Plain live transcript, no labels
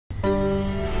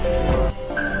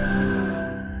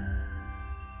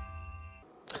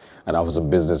And now for some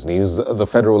business news, the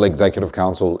Federal Executive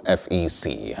Council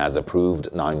 (FEC) has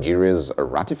approved Nigeria's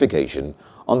ratification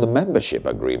on the membership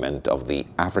agreement of the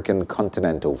African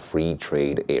Continental Free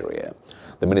Trade Area.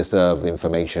 The Minister of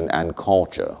Information and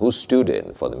Culture, who stood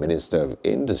in for the Minister of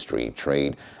Industry,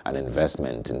 Trade and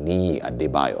Investment, Niyi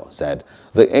Adebayo, said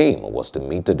the aim was to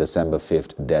meet the December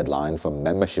 5th deadline for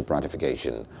membership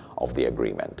ratification of the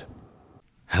agreement.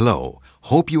 Hello,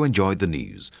 hope you enjoyed the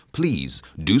news. Please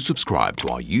do subscribe to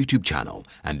our YouTube channel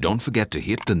and don't forget to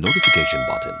hit the notification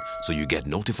button so you get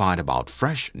notified about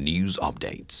fresh news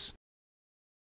updates.